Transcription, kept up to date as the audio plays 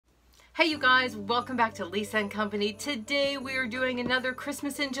Hey you guys, welcome back to Lisa and Company. Today we are doing another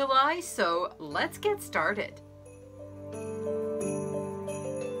Christmas in July, so let's get started.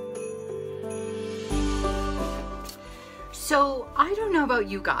 So I don't know about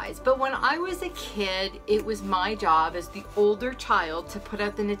you guys, but when I was a kid, it was my job as the older child to put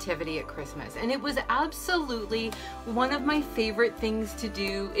out the nativity at Christmas. And it was absolutely one of my favorite things to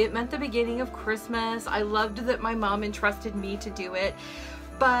do. It meant the beginning of Christmas. I loved that my mom entrusted me to do it.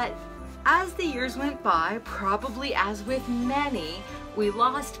 But as the years went by, probably as with many, we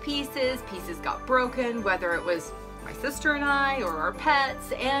lost pieces got broken, whether it was my sister and I or our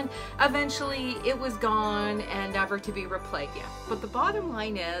pets, and eventually it was gone and never to be replaced. But the bottom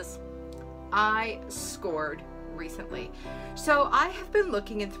line is, I scored recently. So I have been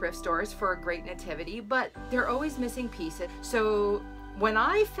looking in thrift stores for a great nativity, but they're always missing pieces. So when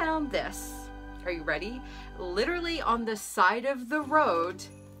I found this, are you ready? Literally on the side of the road,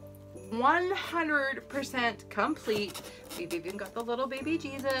 100% complete. We've even got the little baby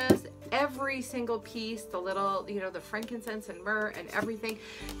Jesus, every single piece, the little, the frankincense and myrrh and everything.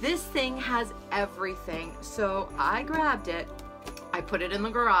 This thing has everything. So I grabbed it, I put it in the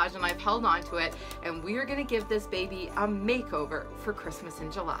garage, and I've held on to it, and we are gonna give this baby a makeover for Christmas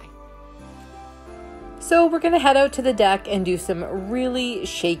in July. So we're gonna head out to the deck and do some really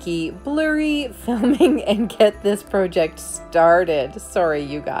shaky, blurry filming and get this project started. Sorry,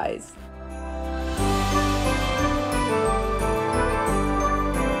 you guys.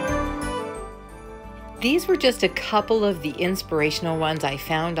 These were just a couple of the inspirational ones I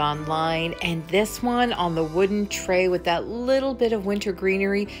found online, and this one on the wooden tray with that little bit of winter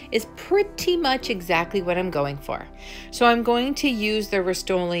greenery is pretty much exactly what I'm going for. So I'm going to use the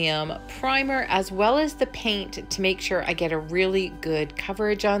Rust-Oleum primer as well as the paint to make sure I get a really good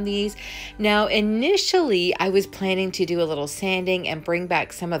coverage on these. Now initially I was planning to do a little sanding and bring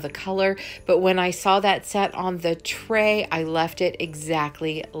back some of the color, but when I saw that set on the tray, I left it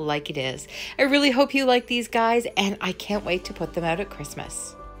exactly like it is. I really hope you like these guys, and I can't wait to put them out at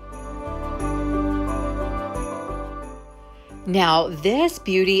Christmas. Now this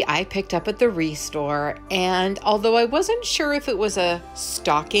beauty I picked up at the ReStore, and although I wasn't sure if it was a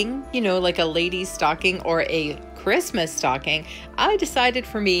stocking, like a lady's stocking or a Christmas stocking, I decided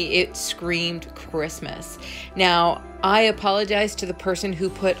for me it screamed Christmas. Now I apologize to the person who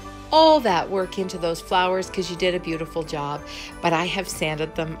put all that work into those flowers, because you did a beautiful job, but I have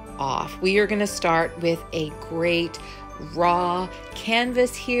sanded them off. We are going to start with a great raw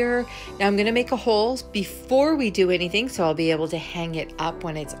canvas here. Now I'm going to make a hole before we do anything, so I'll be able to hang it up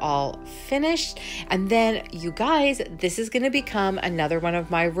when it's all finished. And then you guys, this is going to become another one of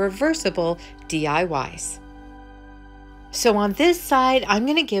my reversible DIYs. So on this side, I'm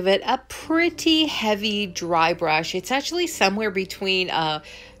going to give it a pretty heavy dry brush. It's actually somewhere between a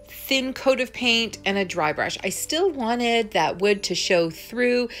thin coat of paint and a dry brush. I still wanted that wood to show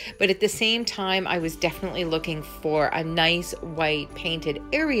through, but at the same time, I was definitely looking for a nice white painted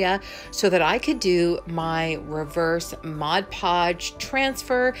area so that I could do my reverse Mod Podge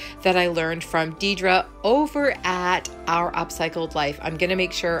transfer that I learned from Deidre over at Our Upcycled Life. I'm going to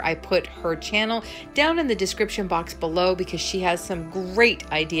make sure I put her channel down in the description box below, because she has some great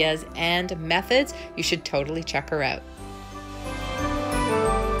ideas and methods. You should totally check her out.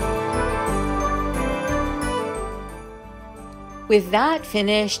 With that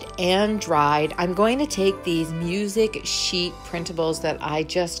finished and dried, I'm going to take these music sheet printables that I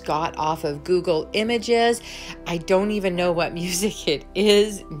just got off of Google Images. I don't even know what music it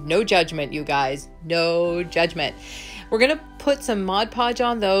is. No judgment, you guys. No judgment. We're going to put some Mod Podge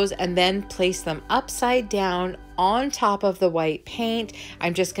on those and then place them upside down on top of the white paint.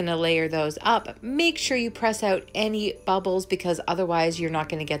 I'm just going to layer those up. Make sure you press out any bubbles, because otherwise you're not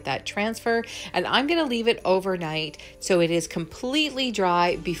going to get that transfer. And I'm going to leave it overnight so it is completely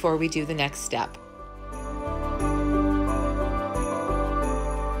dry before we do the next step.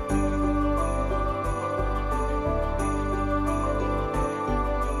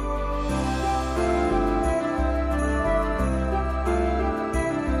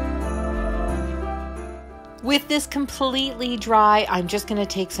 With this completely dry, I'm just going to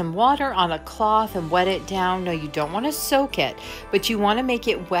take some water on a cloth and wet it down. No, you don't want to soak it, but you want to make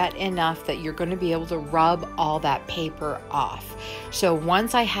it wet enough that you're going to be able to rub all that paper off. So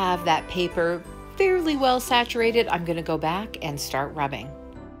once I have that paper fairly well saturated, I'm going to go back and start rubbing.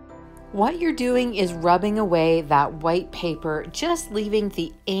 What you're doing is rubbing away that white paper, just leaving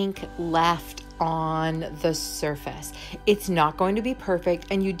the ink left on the surface. It's not going to be perfect,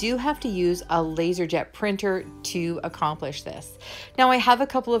 and you do have to use a LaserJet printer to accomplish this. Now I have a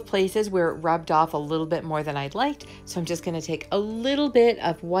couple of places where it rubbed off a little bit more than I'd liked, so I'm just going to take a little bit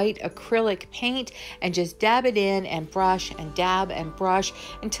of white acrylic paint and just dab it in and brush and dab and brush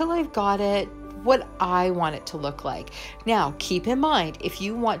until I've got it what I want it to look like. Now, keep in mind, if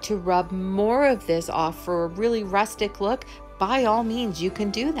you want to rub more of this off for a really rustic look, by all means, you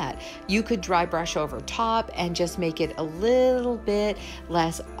can do that. You could dry brush over top and just make it a little bit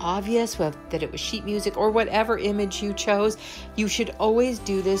less obvious that it was sheet music or whatever image you chose. You should always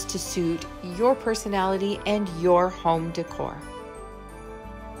do this to suit your personality and your home decor.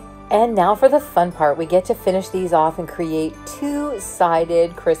 And now for the fun part, we get to finish these off and create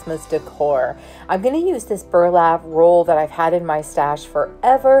two-sided Christmas decor. I'm going to use this burlap roll that I've had in my stash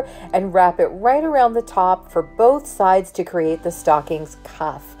forever and wrap it right around the top for both sides to create the stocking's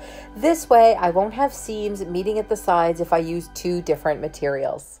cuff. This way, I won't have seams meeting at the sides if I use two different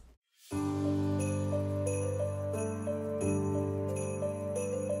materials.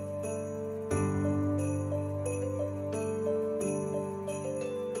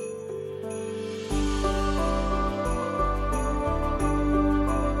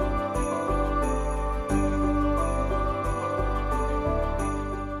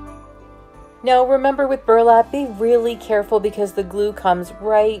 Now remember, with burlap, be really careful because the glue comes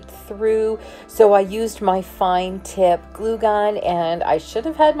right through. So I used my fine tip glue gun, and I should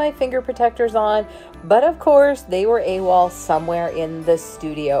have had my finger protectors on, but of course they were AWOL somewhere in the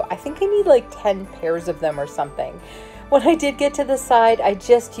studio. I think I need like 10 pairs of them or something. When I did get to the side, I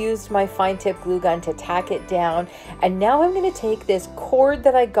just used my fine tip glue gun to tack it down. And now I'm going to take this cord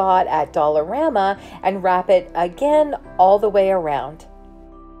that I got at Dollarama and wrap it again all the way around.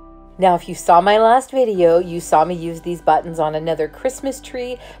 Now, if you saw my last video, you saw me use these buttons on another Christmas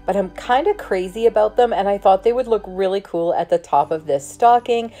tree, but I'm kind of crazy about them, and I thought they would look really cool at the top of this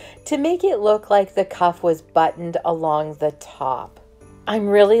stocking to make it look like the cuff was buttoned along the top. I'm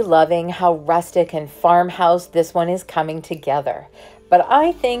really loving how rustic and farmhouse this one is coming together, but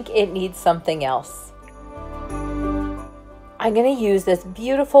I think it needs something else. I'm going to use this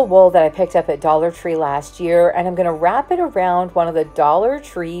beautiful wool that I picked up at Dollar Tree last year, and I'm going to wrap it around one of the Dollar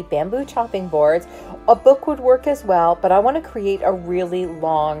Tree bamboo chopping boards. A book would work as well, but I want to create a really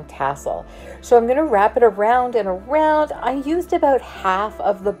long tassel. So I'm going to wrap it around and around. I used about half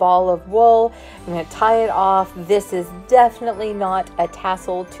of the ball of wool. I'm going to tie it off. This is definitely not a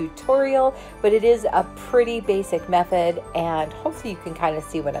tassel tutorial, but it is a pretty basic method, and hopefully you can kind of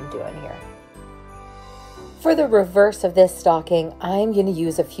see what I'm doing here. For the reverse of this stocking, I'm going to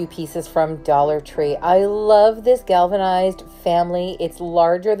use a few pieces from Dollar Tree. I love this galvanized family. It's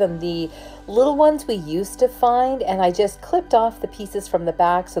larger than the little ones we used to find, and I just clipped off the pieces from the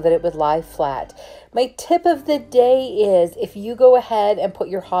back so that it would lie flat. My tip of the day is if you go ahead and put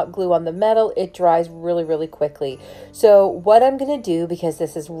your hot glue on the metal, it dries really, really quickly. So what I'm going to do, because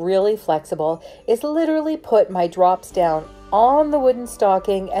this is really flexible, is literally put my drops down on the wooden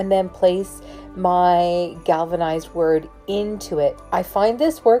stocking and then place my galvanized word into it. I find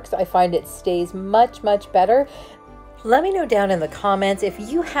this works. I find it stays much, much better. Let me know down in the comments if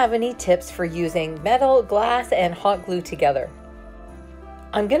you have any tips for using metal, glass, and hot glue together.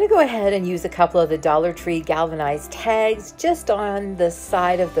 I'm going to go ahead and use a couple of the Dollar Tree galvanized tags just on the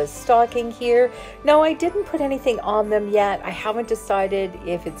side of the stocking here. No, I didn't put anything on them yet. I haven't decided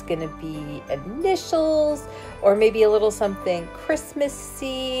if it's going to be initials or maybe a little something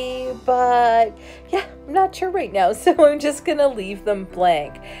Christmassy, but yeah, I'm not sure right now, so I'm just going to leave them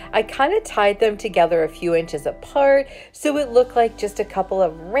blank. I kind of tied them together a few inches apart so it looked like just a couple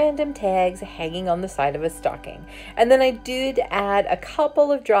of random tags hanging on the side of a stocking. And then I did add a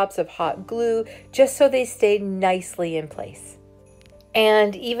couple of drops of hot glue just so they stayed nicely in place.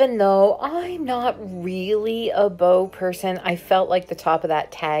 And even though I'm not really a bow person, I felt like the top of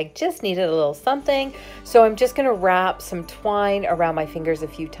that tag just needed a little something. So I'm just going to wrap some twine around my fingers a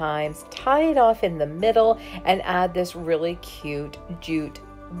few times, tie it off in the middle, and add this really cute jute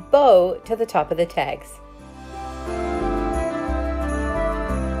bow to the top of the tags.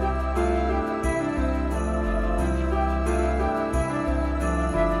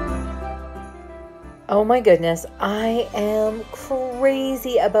 Oh my goodness, I am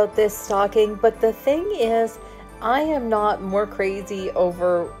crazy about this stocking, but the thing is, I am not more crazy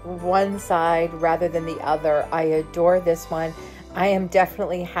over one side rather than the other. I adore this one. I am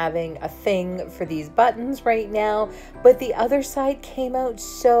definitely having a thing for these buttons right now, but the other side came out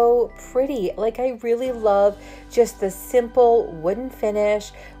so pretty. Like, I really love just the simple wooden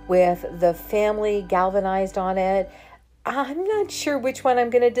finish with the family galvanized on it. I'm not sure which one I'm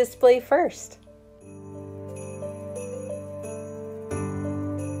going to display first.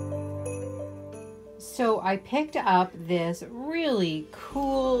 So I picked up this really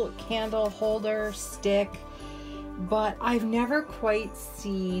cool candle holder stick, but I've never quite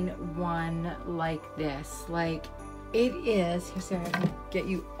seen one like this. Like, it is, so I can get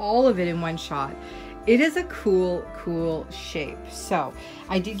you all of it in one shot. It is a cool shape. So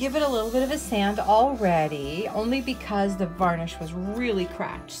I did give it a little bit of a sand already, only because the varnish was really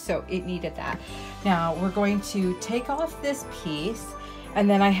cracked, so it needed that. Now we're going to take off this piece, and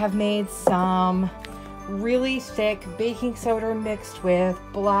then I have made some really thick baking soda mixed with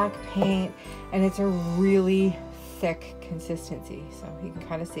black paint, and it's a really thick consistency, so you can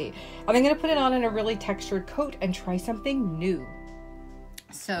kind of see. And I'm going to put it on in a really textured coat and try something new.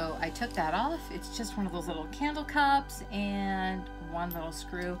 So I took that off. It's just one of those little candle cups and one little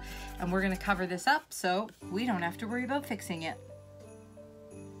screw, and we're going to cover this up so we don't have to worry about fixing it.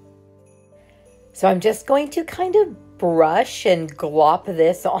 So I'm just going to kind of brush and glop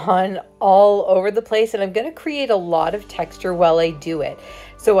this on all over the place, and I'm going to create a lot of texture while I do it.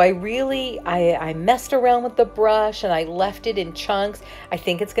 So I messed around with the brush and I left it in chunks. I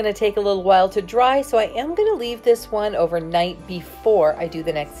think it's going to take a little while to dry, so I am going to leave this one overnight before I do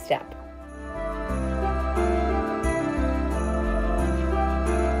the next step.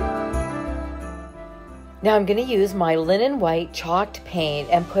 Now I'm going to use my linen white chalked paint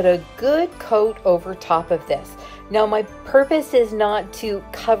and put a good coat over top of this. Now my purpose is not to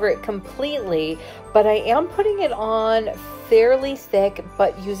cover it completely, but I am putting it on fairly thick,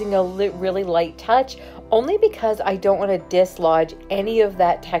 but using a really light touch, only because I don't want to dislodge any of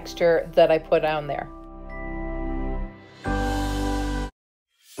that texture that I put on there.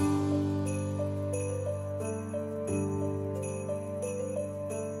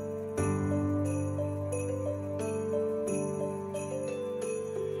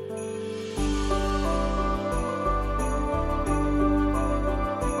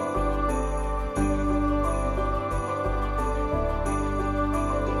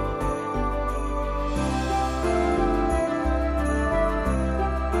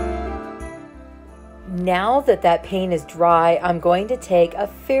 Now that paint is dry, I'm going to take a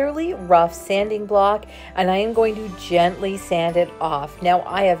fairly rough sanding block and I am going to gently sand it off. Now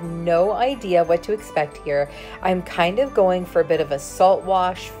I have no idea what to expect here. I'm kind of going for a bit of a salt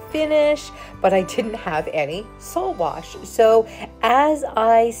wash finish, but I didn't have any salt wash. So as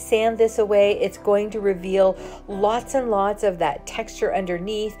I sand this away, it's going to reveal lots and lots of that texture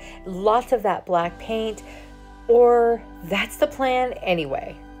underneath, lots of that black paint, or that's the plan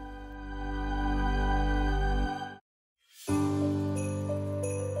anyway.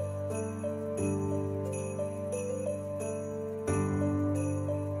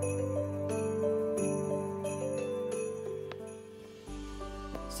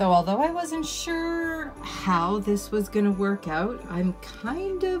 So although I wasn't sure how this was going to work out, I'm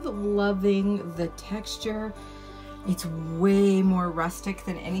kind of loving the texture. It's way more rustic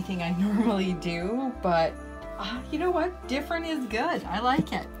than anything I normally do, but you know what? Different is good. I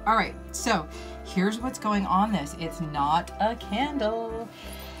like it. All right, so here's what's going on this. It's not a candle.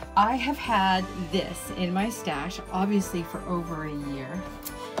 I have had this in my stash, obviously, for over a year.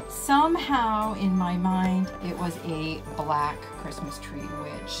 Somehow in my mind it was a black Christmas tree,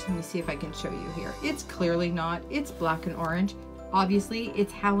 which, let me see if I can show you here. It's clearly not. It's black and orange. Obviously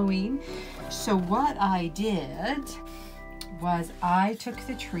it's Halloween. So what I did was I took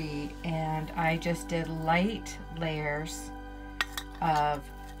the tree and I just did light layers of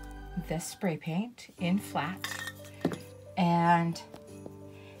this spray paint in flat, and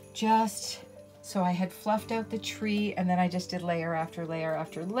just so I had fluffed out the tree, and then I just did layer after layer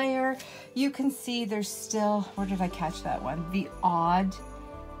after layer. You can see there's still, where did I catch that one? The odd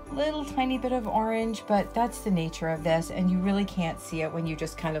little tiny bit of orange, but that's the nature of this, and you really can't see it when you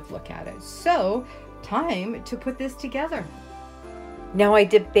just kind of look at it. So, time to put this together. Now I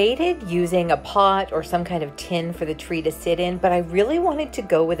debated using a pot or some kind of tin for the tree to sit in, but I really wanted to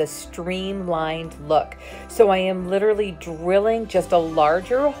go with a streamlined look. So I am literally drilling just a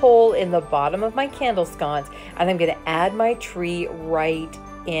larger hole in the bottom of my candle sconce, and I'm going to add my tree right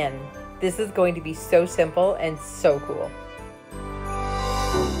in. This is going to be so simple and so cool.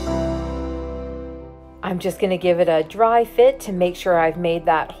 I'm just going to give it a dry fit to make sure I've made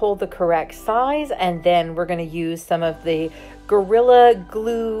that hole the correct size, and then we're going to use some of the Gorilla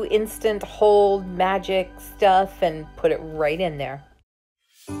Glue instant hold magic stuff and put it right in there.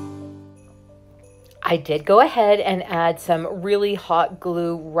 I did go ahead and add some really hot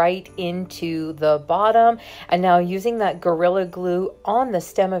glue right into the bottom, and now using that Gorilla Glue on the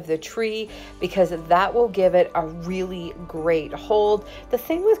stem of the tree, because that will give it a really great hold. The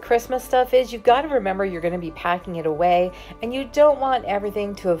thing with Christmas stuff is you've got to remember you're going to be packing it away, and you don't want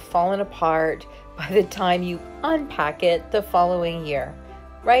everything to have fallen apart by the time you unpack it the following year,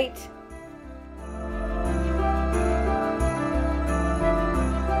 right?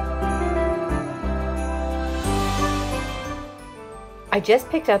 I just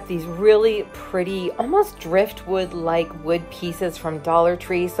picked up these really pretty, almost driftwood-like wood pieces from Dollar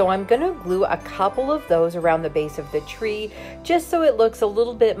Tree. So I'm gonna glue a couple of those around the base of the tree, just so it looks a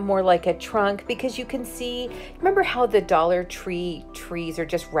little bit more like a trunk, because you can see, remember how the Dollar Tree trees are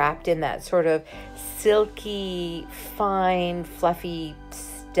just wrapped in that sort of silky, fine, fluffy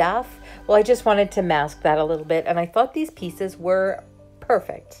stuff? Well, I just wanted to mask that a little bit, and I thought these pieces were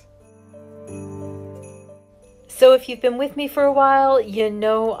perfect. So if you've been with me for a while, you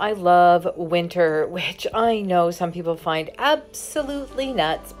know I love winter, which I know some people find absolutely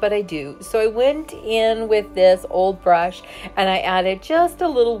nuts, but I do. So I went in with this old brush and I added just a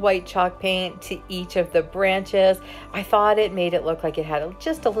little white chalk paint to each of the branches. I thought it made it look like it had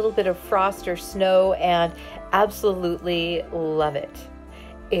just a little bit of frost or snow, and absolutely love it.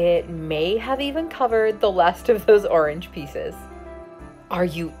 It may have even covered the last of those orange pieces. Are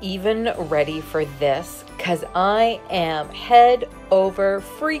you even ready for this? Because I am head over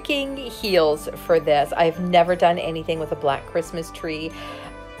freaking heels for this. I've never done anything with a black Christmas tree.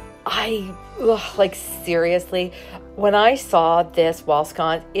 Like seriously, when I saw this wall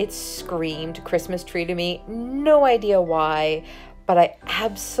sconce, it screamed Christmas tree to me. No idea why, but I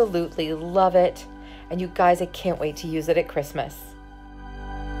absolutely love it. And you guys, I can't wait to use it at Christmas.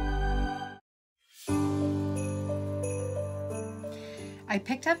 I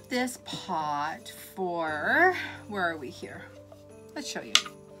picked up this pot for, where are we here? Let's show you.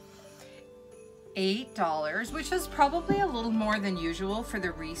 $8, which is probably a little more than usual for the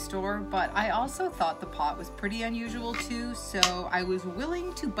ReStore, but I also thought the pot was pretty unusual too, so I was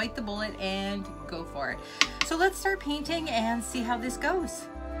willing to bite the bullet and go for it. So let's start painting and see how this goes.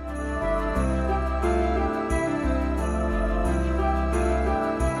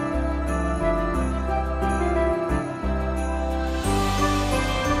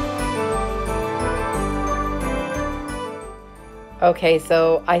 Okay,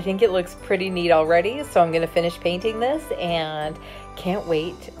 so I think it looks pretty neat already, so I'm going to finish painting this and can't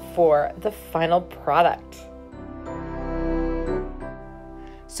wait for the final product.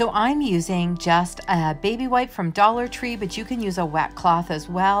 So I'm using just a baby wipe from Dollar Tree, but you can use a wet cloth as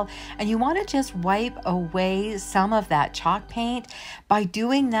well. And you want to just wipe away some of that chalk paint. By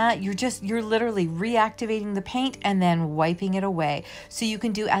doing that, you're literally reactivating the paint and then wiping it away. So you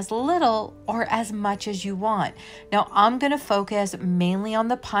can do as little or as much as you want. Now I'm going to focus mainly on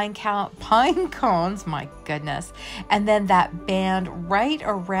the pine cones, my goodness. And then that band right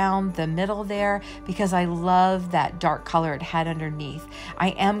around the middle there, because I love that dark color it had underneath.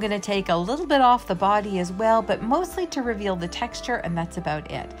 I am going to take a little bit off the body as well, but mostly to reveal the texture, and that's about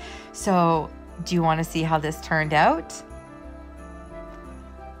it. So do you want to see how this turned out?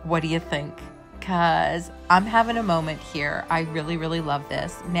 What do you think? Because I'm having a moment here. I really, really love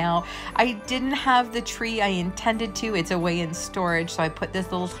this. Now, I didn't have the tree I intended to. It's away in storage, so I put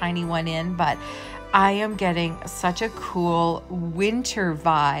this little tiny one in, but I am getting such a cool winter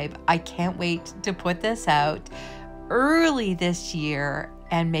vibe. I can't wait to put this out early this year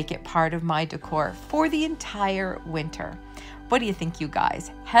and make it part of my decor for the entire winter. What do you think, you guys?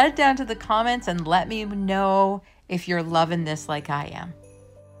 Head down to the comments and let me know if you're loving this like I am.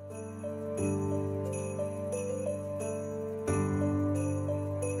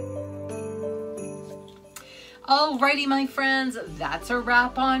 Alrighty, my friends, that's a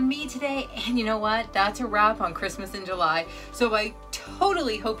wrap on me today. And you know what? That's a wrap on Christmas in July. So I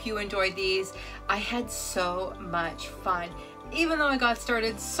totally hope you enjoyed these. I had so much fun. Even though I got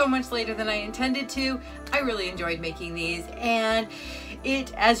started so much later than I intended to, I really enjoyed making these, and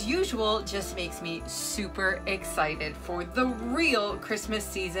it, as usual, just makes me super excited for the real Christmas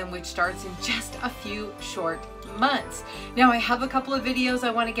season, which starts in just a few short months. Now I have a couple of videos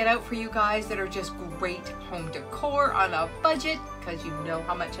I want to get out for you guys that are just great home decor on a budget, because you know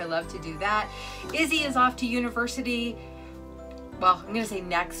how much I love to do that. Izzy is off to university. Well, I'm gonna say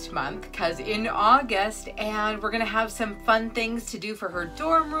next month, because in August, and we're gonna have some fun things to do for her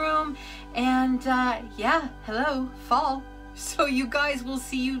dorm room, and yeah, hello, fall. So you guys, will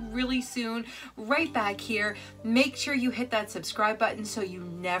see you really soon right back here. Make sure you hit that subscribe button so you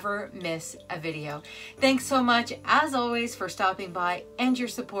never miss a video. Thanks so much, as always, for stopping by and your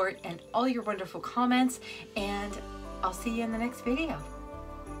support and all your wonderful comments, and I'll see you in the next video.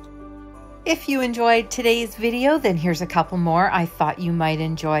 If you enjoyed today's video, then here's a couple more I thought you might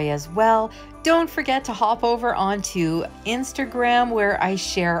enjoy as well. Don't forget to hop over onto Instagram, where I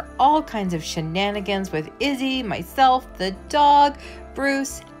share all kinds of shenanigans with Izzy, myself, the dog,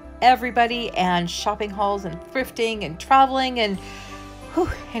 Bruce, everybody, and shopping hauls and thrifting and traveling and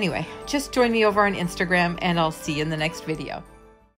anyway, just join me over on Instagram and I'll see you in the next video.